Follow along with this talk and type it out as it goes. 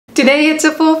Today it's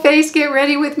a full face get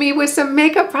ready with me with some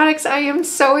makeup products I am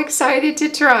so excited to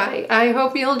try. I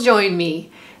hope you'll join me.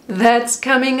 That's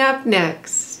coming up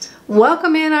next.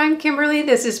 Welcome in, I'm Kimberly.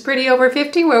 This is Pretty Over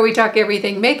 50 where we talk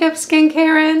everything makeup,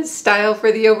 skincare, and style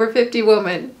for the over 50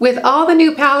 woman. With all the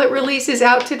new palette releases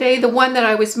out today, the one that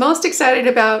I was most excited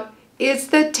about is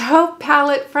the Taupe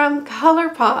palette from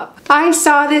ColourPop. I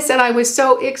saw this and I was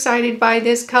so excited by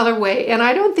this colorway, and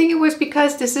I don't think it was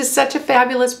because this is such a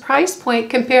fabulous price point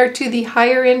compared to the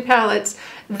higher end palettes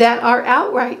that are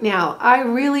out right now. I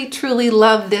really truly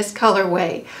love this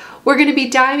colorway. We're going to be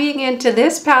diving into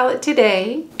this palette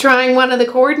today, trying one of the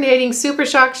coordinating Super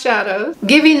Shock shadows,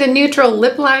 giving the neutral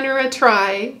lip liner a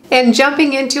try, and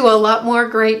jumping into a lot more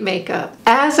great makeup.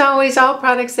 As always, all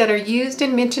products that are used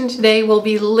and mentioned today will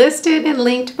be listed and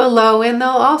linked below, and they'll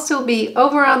also be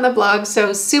over on the blog,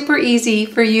 so super easy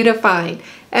for you to find.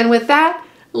 And with that,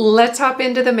 let's hop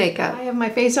into the makeup. I have my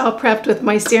face all prepped with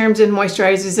my serums and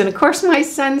moisturizers, and of course my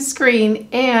sunscreen,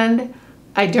 and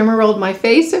I derma rolled my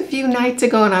face a few nights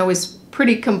ago and I was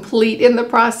pretty complete in the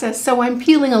process, so I'm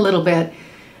peeling a little bit.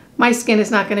 My skin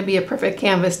is not going to be a perfect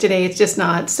canvas today, it's just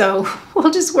not, so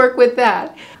we'll just work with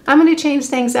that. I'm going to change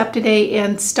things up today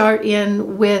and start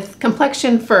in with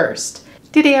complexion first.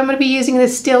 Today I'm going to be using the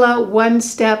Stila One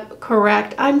Step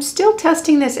Correct. I'm still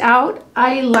testing this out.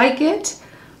 I like it.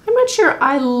 I'm not sure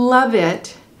I love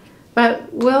it,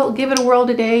 but we'll give it a whirl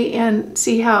today and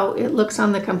see how it looks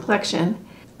on the complexion.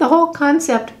 The whole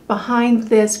concept behind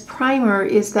this primer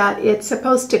is that it's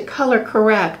supposed to color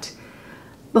correct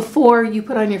before you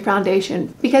put on your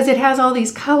foundation because it has all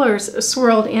these colors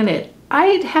swirled in it.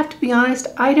 I'd have to be honest,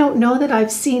 I don't know that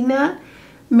I've seen that.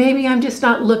 Maybe I'm just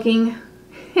not looking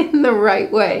in the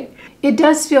right way. It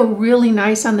does feel really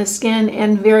nice on the skin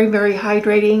and very, very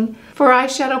hydrating. For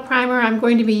eyeshadow primer, I'm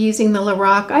going to be using the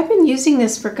Lorac. I've been using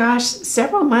this for, gosh,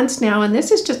 several months now, and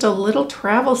this is just a little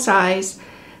travel size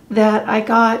that I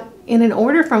got in an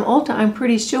order from Ulta, I'm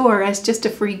pretty sure, as just a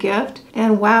free gift.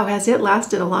 And wow, has it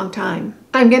lasted a long time.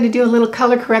 I'm going to do a little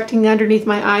color correcting underneath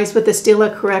my eyes with the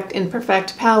Stila Correct and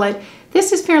Perfect palette.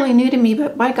 This is fairly new to me,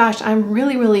 but my gosh, I'm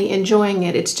really, really enjoying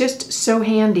it. It's just so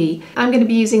handy. I'm going to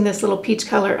be using this little peach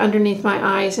color underneath my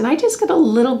eyes, and I just get a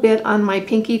little bit on my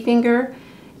pinky finger.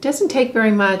 It doesn't take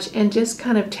very much, and just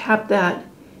kind of tap that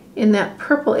in that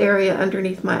purple area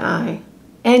underneath my eye.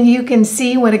 And you can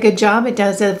see what a good job it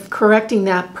does of correcting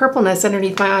that purpleness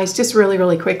underneath my eyes just really,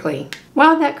 really quickly.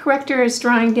 While that corrector is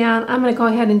drying down, I'm going to go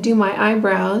ahead and do my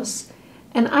eyebrows.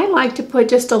 And I like to put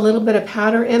just a little bit of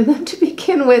powder in them to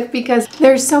begin with because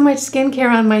there's so much skincare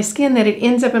on my skin that it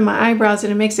ends up in my eyebrows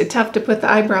and it makes it tough to put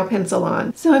the eyebrow pencil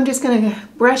on. So I'm just going to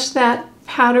brush that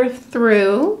powder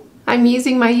through. I'm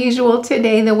using my usual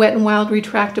today, the Wet n Wild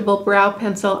Retractable Brow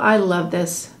Pencil. I love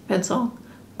this pencil.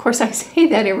 Of course, I say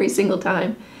that every single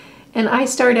time. And I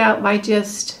start out by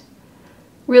just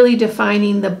really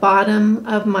defining the bottom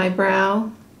of my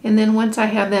brow. And then once I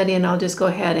have that in, I'll just go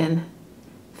ahead and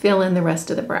fill in the rest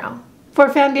of the brow. For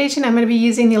foundation, I'm going to be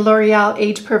using the L'Oreal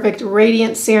Age Perfect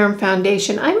Radiant Serum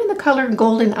Foundation. I'm in the color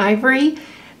Golden Ivory.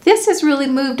 This has really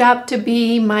moved up to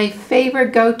be my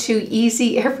favorite go-to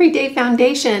easy everyday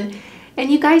foundation. And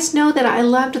you guys know that I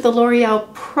loved the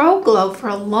L'Oreal Pro Glow for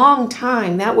a long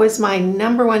time. That was my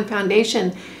 #1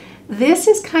 foundation. This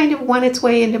has kind of won its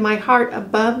way into my heart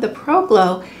above the Pro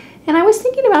Glow. And I was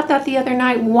thinking about that the other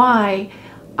night. Why?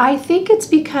 I think it's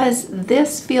because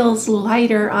this feels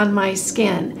lighter on my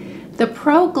skin. The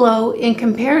Pro Glow in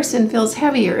comparison feels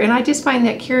heavier. And I just find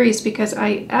that curious because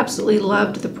I absolutely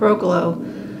loved the Pro Glow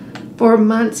for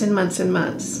months and months and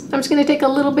months. I'm just going to take a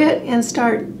little bit and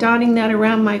start dotting that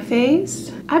around my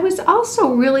face. I was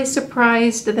also really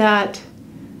surprised that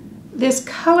this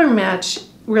color match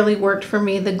really worked for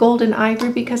me, the Golden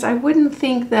Ivory, because I wouldn't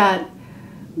think that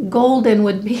golden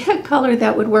would be a color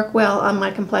that would work well on my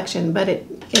complexion, but it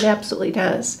absolutely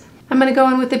does. I'm going to go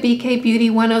in with the BK Beauty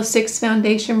 106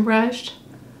 foundation brush.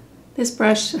 This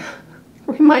brush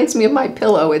reminds me of my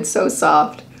pillow. It's so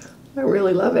soft. I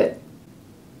really love it.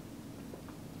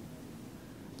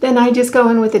 Then I just go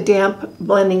in with a damp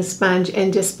blending sponge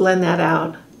and just blend that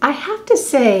out. I have to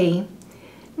say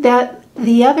that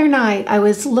the other night I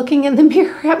was looking in the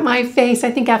mirror at my face. I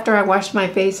think after I washed my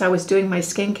face, I was doing my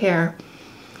skincare.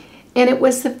 And it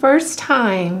was the first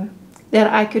time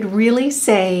that I could really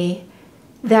say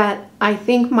that I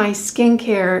think my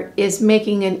skincare is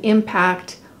making an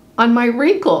impact on my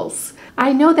wrinkles.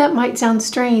 I know that might sound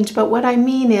strange, but what I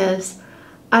mean is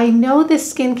I know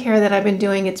this skincare that I've been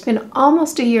doing, it's been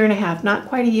almost a year and a half, not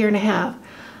quite a year and a half.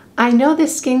 I know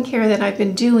this skincare that I've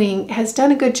been doing has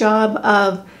done a good job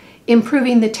of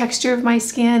improving the texture of my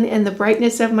skin and the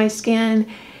brightness of my skin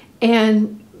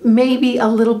and maybe a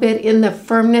little bit in the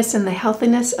firmness and the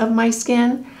healthiness of my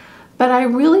skin. But I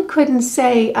really couldn't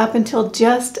say up until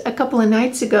just a couple of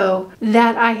nights ago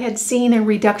that I had seen a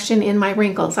reduction in my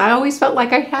wrinkles. I always felt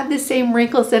like I had the same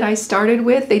wrinkles that I started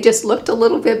with. They just looked a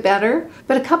little bit better.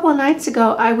 But a couple of nights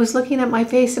ago, I was looking at my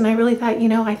face and I really thought, you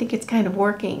know, I think it's kind of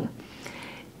working.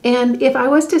 And if I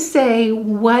was to say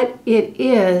what it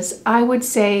is, I would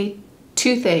say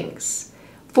two things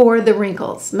for the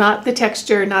wrinkles, not the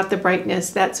texture, not the brightness,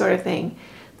 that sort of thing.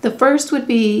 The first would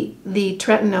be the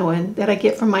tretinoin that I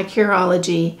get from my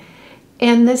Curology.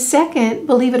 And the second,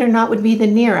 believe it or not, would be the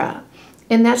NIRA.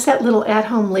 And that's that little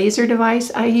at-home laser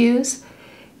device I use.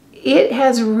 It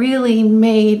has really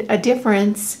made a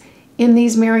difference in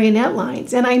these marionette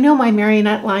lines. And I know my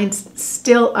marionette lines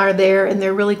still are there and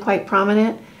they're really quite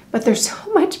prominent, but they're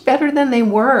so much better than they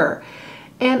were.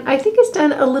 And I think it's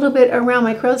done a little bit around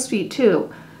my crow's feet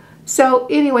too. So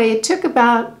anyway,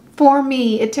 for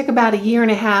me, it took about 1.5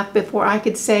 years before I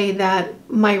could say that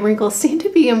my wrinkles seem to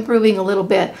be improving a little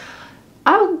bit.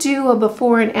 I'll do a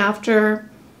before and after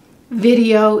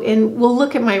video and we'll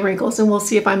look at my wrinkles and we'll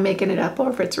see if I'm making it up or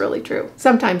if it's really true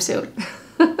sometime soon.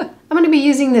 I'm going to be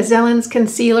using the Zellen's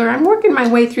concealer. I'm working my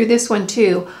way through this one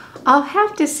too. I'll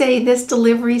have to say this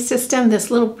delivery system,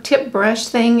 this little tip brush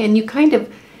thing, and you click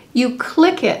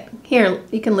it. Here,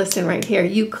 you can listen right here.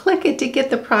 You click it to get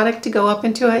the product to go up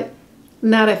into it.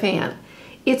 Not a fan.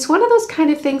 It's one of those kind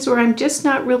of things where I'm just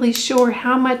not really sure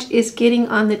how much is getting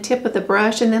on the tip of the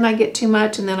brush, and then I get too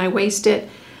much and then I waste it.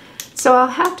 So I'll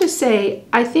have to say,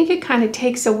 I think it kind of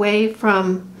takes away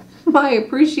from my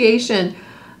appreciation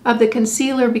of the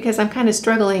concealer because I'm kind of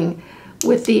struggling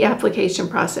with the application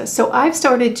process. So I've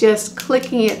started just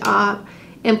clicking it off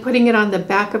and putting it on the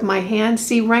back of my hand.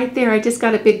 See right there, I just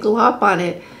got a big glop on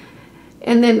it.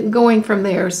 And then going from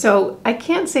there. So I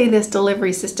can't say this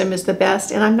delivery system is the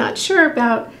best, and I'm not sure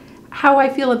about how I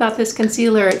feel about this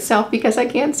concealer itself because I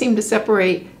can't seem to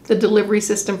separate the delivery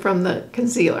system from the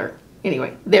concealer.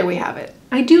 Anyway, there we have it.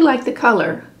 I do like the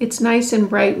color. It's nice and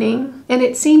brightening, and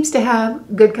it seems to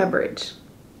have good coverage.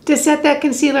 To set that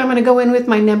concealer, I'm going to go in with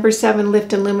my number 7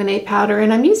 Lift Illuminate powder,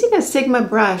 and I'm using a Sigma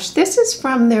brush. This is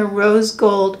from their Rose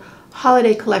Gold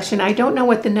Holiday collection. I don't know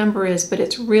what the number is, but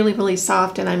it's really, really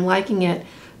soft and I'm liking it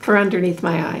for underneath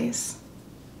my eyes.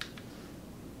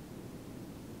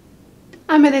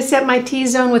 I'm going to set my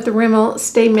T-zone with the Rimmel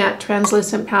Stay Matte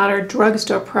Translucent Powder,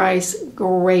 drugstore price,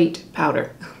 great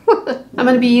powder. I'm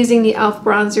going to be using the e.l.f.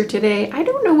 bronzer today. I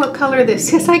don't know what color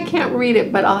this is, I can't read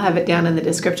it, but I'll have it down in the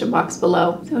description box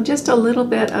below. So just a little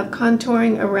bit of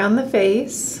contouring around the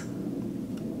face.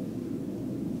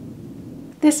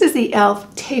 This is the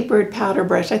e.l.f. tapered powder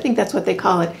brush. I think that's what they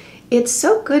call it. It's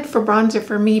so good for bronzer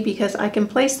for me because I can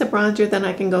place the bronzer, then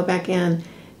I can go back in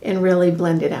and really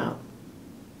blend it out.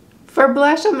 For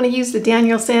blush, I'm going to use the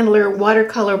Daniel Sandler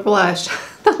watercolor blush.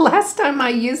 The last time I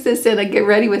used this in a Get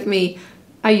Ready With Me,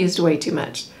 I used way too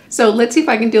much. So let's see if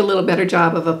I can do a little better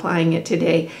job of applying it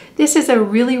today. This is a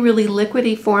really, really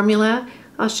liquidy formula.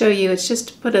 I'll show you. It's just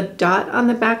to put a dot on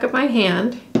the back of my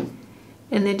hand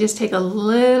and then just take a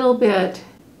little bit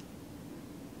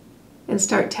and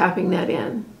start tapping that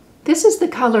in. This is the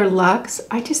color Luxe.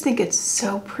 I just think it's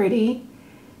so pretty.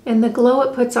 And the glow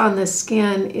it puts on the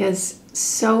skin is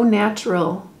so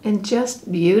natural and just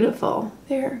beautiful.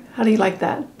 There, how do you like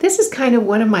that? This is kind of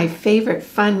one of my favorite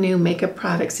fun new makeup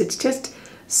products. It's just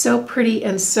so pretty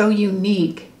and so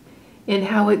unique in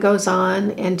how it goes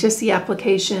on and just the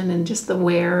application and just the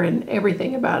wear and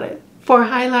everything about it. For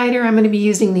highlighter, I'm going to be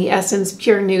using the Essence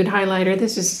Pure Nude Highlighter.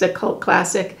 This is a cult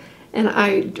classic. And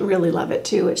I really love it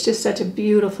too. It's just such a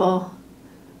beautiful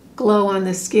glow on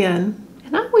the skin.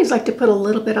 And I always like to put a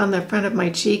little bit on the front of my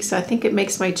cheeks. I think it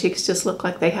makes my cheeks just look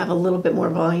like they have a little bit more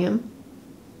volume.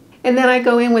 And then I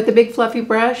go in with a big fluffy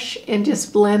brush and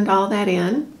just blend all that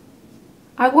in.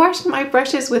 I washed my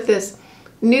brushes with this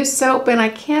new soap and I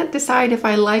can't decide if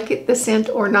I like it, the scent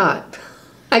or not.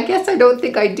 I guess I don't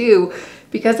think I do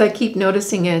because I keep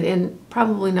noticing it and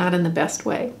probably not in the best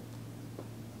way.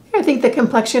 I think the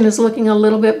complexion is looking a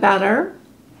little bit better.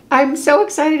 I'm so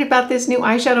excited about this new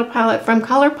eyeshadow palette from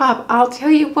ColourPop. I'll tell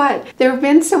you what, there have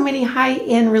been so many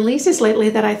high-end releases lately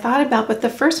that I thought about, but the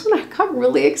first one I got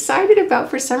really excited about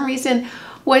for some reason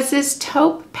was this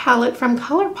taupe palette from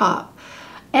ColourPop.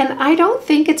 And I don't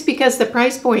think it's because the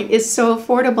price point is so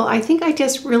affordable. I think I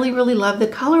just really, really love the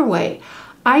colorway.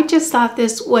 I just thought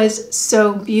this was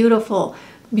so beautiful.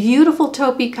 Beautiful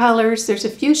taupey colors. There's a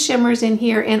few shimmers in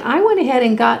here, and I went ahead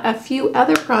and got a few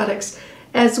other products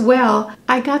as well.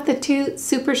 I got the 2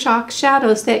 Super Shock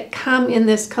shadows that come in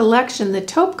this collection, the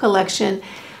taupe collection,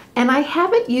 And I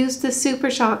haven't used the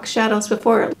Super Shock shadows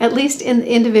before, at least in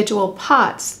individual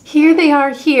pots. Here they are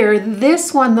here.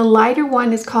 This one, the lighter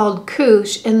one, is called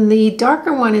Couche, and the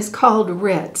darker one is called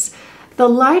Ritz. The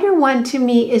lighter one to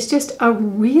me is just a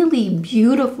really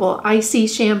beautiful icy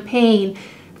champagne.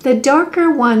 The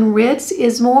darker one, Ritz,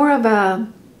 is more of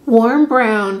a warm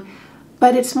brown,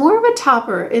 but it's more of a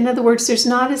topper. In other words, there's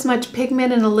not as much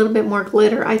pigment and a little bit more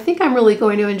glitter. I think I'm really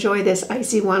going to enjoy this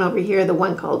icy one over here, the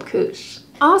one called Couche.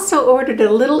 Also ordered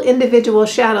a little individual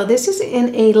shadow. This is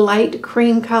in a light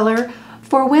cream color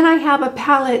for when I have a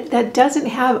palette that doesn't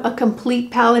have a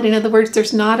complete palette. In other words,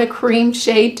 there's not a cream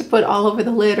shade to put all over the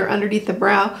lid or underneath the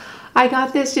brow. I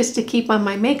got this just to keep on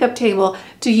my makeup table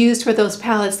to use for those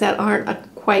palettes that aren't a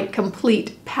quite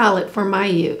complete palette for my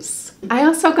use. I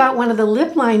also got one of the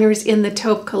lip liners in the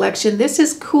taupe collection. This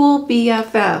is Cool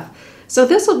BFF. So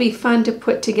this will be fun to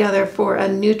put together for a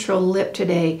neutral lip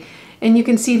today. And you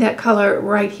can see that color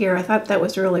right here. I thought that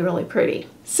was really, really pretty.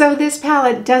 So this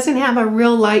palette doesn't have a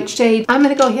real light shade. I'm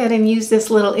gonna go ahead and use this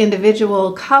little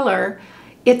individual color.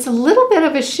 It's a little bit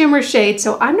of a shimmer shade,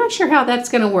 so I'm not sure how that's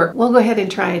gonna work. We'll go ahead and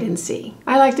try it and see.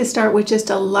 I like to start with just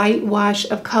a light wash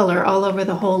of color all over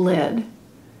the whole lid.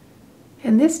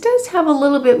 And this does have a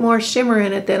little bit more shimmer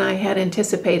in it than I had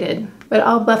anticipated, but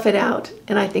I'll buff it out,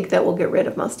 and I think that will get rid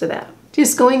of most of that.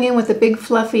 Just going in with a big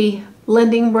fluffy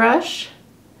blending brush.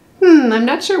 I'm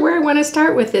not sure where I want to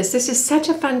start with this. This is such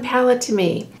a fun palette to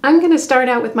me. I'm going to start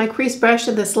out with my crease brush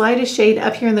in this lightest shade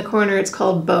up here in the corner. It's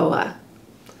called Boa.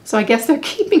 So I guess they're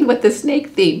keeping with the snake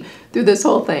theme through this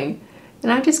whole thing.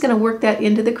 And I'm just going to work that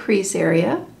into the crease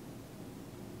area.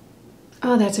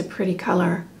 Oh, that's a pretty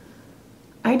color.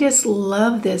 I just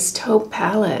love this taupe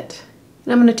palette.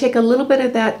 And I'm going to take a little bit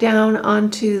of that down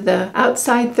onto the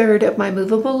outside third of my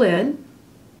movable lid.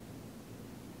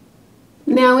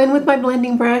 Now in with my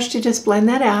blending brush to just blend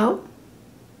that out.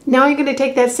 Now I'm going to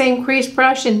take that same crease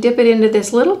brush and dip it into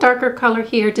this little darker color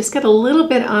here. Just get a little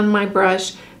bit on my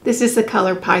brush. This is the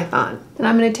color Python. And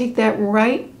I'm going to take that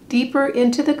right deeper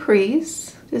into the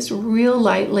crease, just real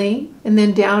lightly, and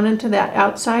then down into that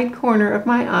outside corner of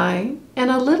my eye, and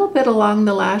a little bit along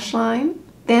the lash line.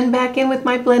 Then back in with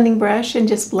my blending brush and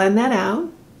just blend that out.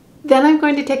 Then I'm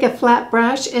going to take a flat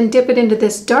brush and dip it into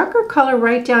this darker color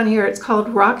right down here. It's called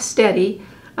Rock Steady.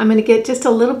 I'm going to get just a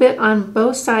little bit on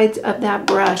both sides of that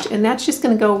brush, and that's just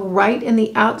going to go right in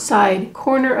the outside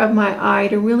corner of my eye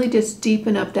to really just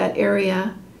deepen up that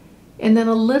area, and then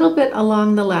a little bit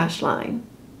along the lash line.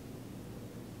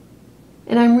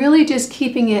 And I'm really just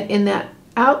keeping it in that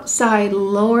outside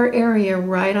lower area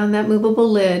right on that movable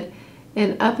lid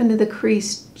and up into the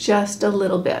crease just a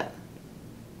little bit.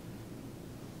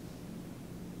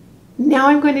 Now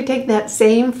I'm going to take that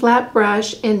same flat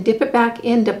brush and dip it back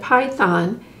into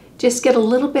Python. Just get a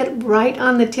little bit right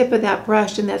on the tip of that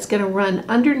brush, and that's going to run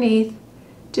underneath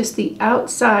just the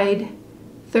outside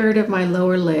third of my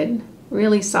lower lid,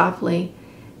 really softly,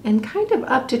 and kind of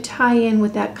up to tie in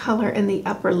with that color in the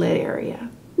upper lid area.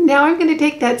 Now I'm going to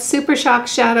take that Super Shock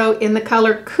shadow in the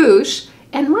color Couche,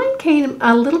 and mine came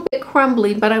a little bit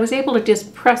crumbly, but I was able to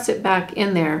just press it back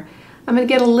in there. I'm going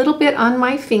to get a little bit on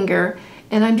my finger,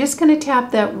 and I'm just going to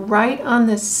tap that right on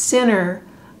the center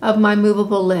of my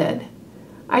movable lid.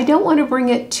 I don't want to bring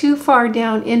it too far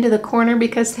down into the corner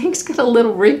because things get a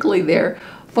little wrinkly there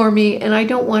for me, and I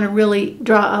don't want to really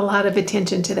draw a lot of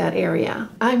attention to that area.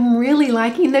 I'm really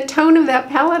liking the tone of that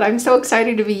palette. I'm so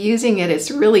excited to be using it.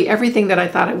 It's really everything that I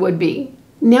thought it would be.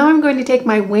 Now I'm going to take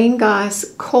my Wayne Goss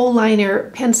Kohl Liner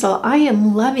pencil. I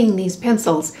am loving these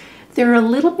pencils. They're a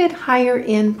little bit higher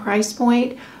in price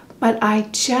point, but I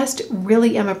just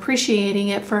really am appreciating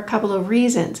it for a couple of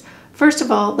reasons. First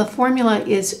of all, the formula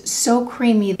is so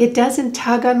creamy. It doesn't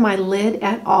tug on my lid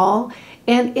at all,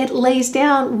 and it lays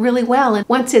down really well. And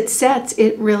once it sets,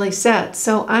 it really sets.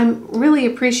 So I'm really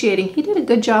appreciating, he did a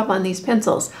good job on these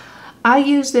pencils. I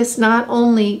use this not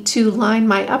only to line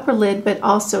my upper lid, but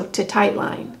also to tight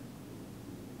line.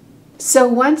 So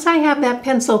once I have that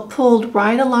pencil pulled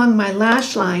right along my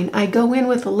lash line, I go in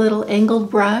with a little angled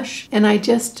brush and I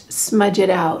just smudge it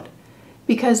out,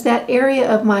 because that area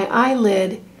of my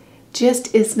eyelid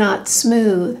just is not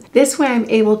smooth. This way I'm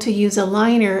able to use a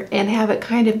liner and have it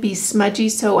kind of be smudgy,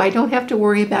 so I don't have to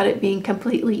worry about it being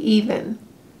completely even.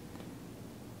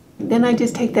 Then I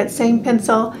just take that same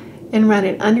pencil and run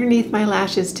it underneath my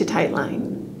lashes to tight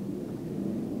line.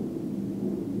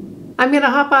 I'm going to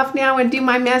hop off now and do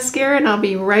my mascara, and I'll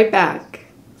be right back.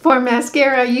 For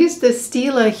mascara, I used the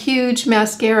Stila Huge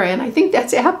Mascara, and I think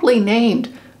that's aptly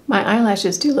named. My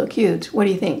eyelashes do look huge. What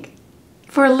do you think?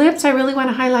 For lips, I really want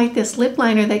to highlight this lip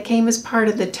liner that came as part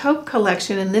of the taupe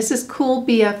collection, and this is Cool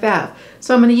BFF.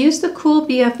 So I'm going to use the Cool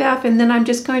BFF, and then I'm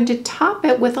just going to top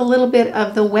it with a little bit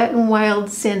of the Wet n Wild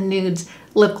Sin Nudes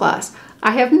lip gloss.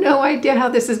 I have no idea how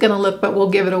this is going to look, but we'll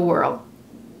give it a whirl.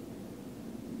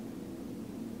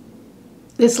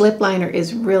 This lip liner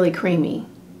is really creamy.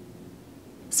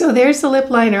 So there's the lip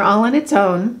liner all on its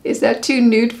own. Is that too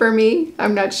nude for me?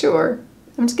 I'm not sure.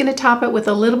 I'm just going to top it with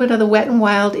a little bit of the Wet n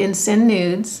Wild in Sin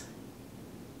Nudes.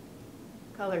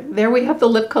 Color. There we have the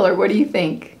lip color. What do you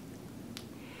think?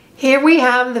 Here we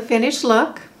have the finished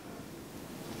look.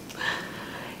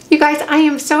 You guys, I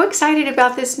am so excited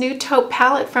about this new taupe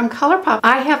palette from ColourPop.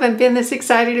 I haven't been this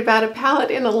excited about a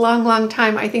palette in a long, long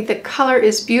time. I think the color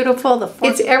is beautiful.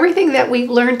 It's everything that we've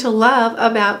learned to love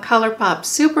about ColourPop.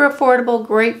 Super affordable,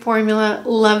 great formula.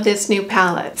 Love this new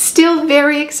palette. Still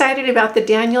very excited about the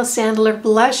Daniel Sandler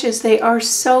blushes. They are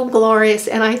so glorious,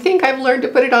 and I think I've learned to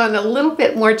put it on a little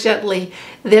bit more gently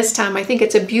this time. I think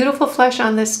it's a beautiful flush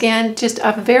on the skin, just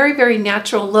a very, very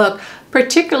natural look,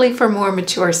 particularly for more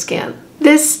mature skin.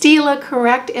 This Stila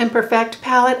Correct and Perfect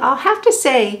palette, I'll have to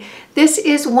say, this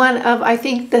is one of, I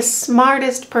think, the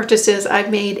smartest purchases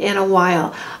I've made in a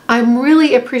while. I'm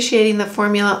really appreciating the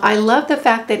formula. I love the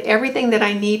fact that everything that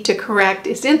I need to correct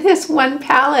is in this one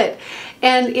palette,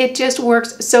 and it just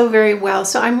works so very well.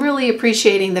 So I'm really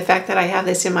appreciating the fact that I have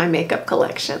this in my makeup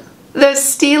collection. The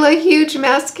Stila Huge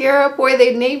Mascara, boy,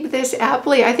 they named this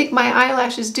aptly. I think my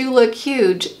eyelashes do look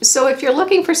huge. So if you're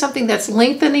looking for something that's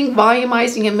lengthening,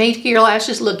 volumizing, and making your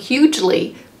lashes look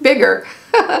hugely bigger,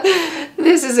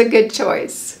 this is a good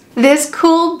choice. This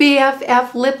Cool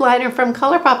BFF lip liner from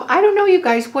ColourPop. I don't know, you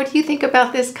guys, what do you think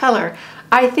about this color?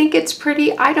 I think it's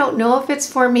pretty. I don't know if it's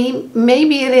for me.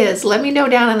 Maybe it is. Let me know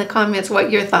down in the comments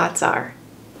what your thoughts are.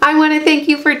 I want to thank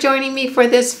you for joining me for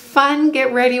this fun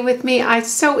Get Ready With Me. I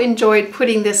so enjoyed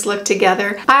putting this look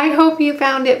together. I hope you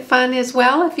found it fun as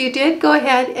well. If you did, go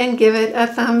ahead and give it a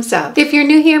thumbs up. If you're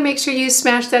new here, make sure you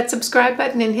smash that subscribe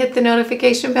button and hit the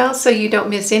notification bell so you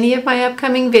don't miss any of my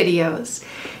upcoming videos.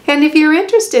 And if you're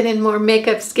interested in more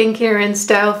makeup, skincare, and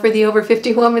style for the over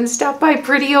 50 woman, stop by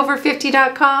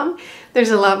prettyover50.com.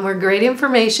 There's a lot more great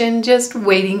information just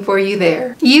waiting for you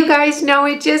there. You guys know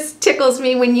it just tickles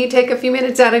me when you take a few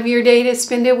minutes out of your day to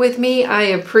spend it with me. I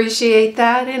appreciate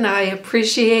that, and I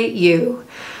appreciate you.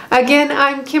 Again,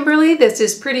 I'm Kimberly. This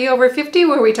is Pretty Over 50,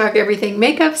 where we talk everything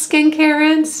makeup, skincare,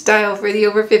 and style for the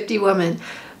over 50 woman.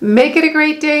 Make it a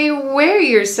great day. Wear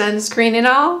your sunscreen and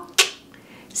all.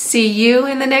 See you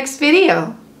in the next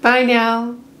video. Bye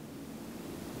now.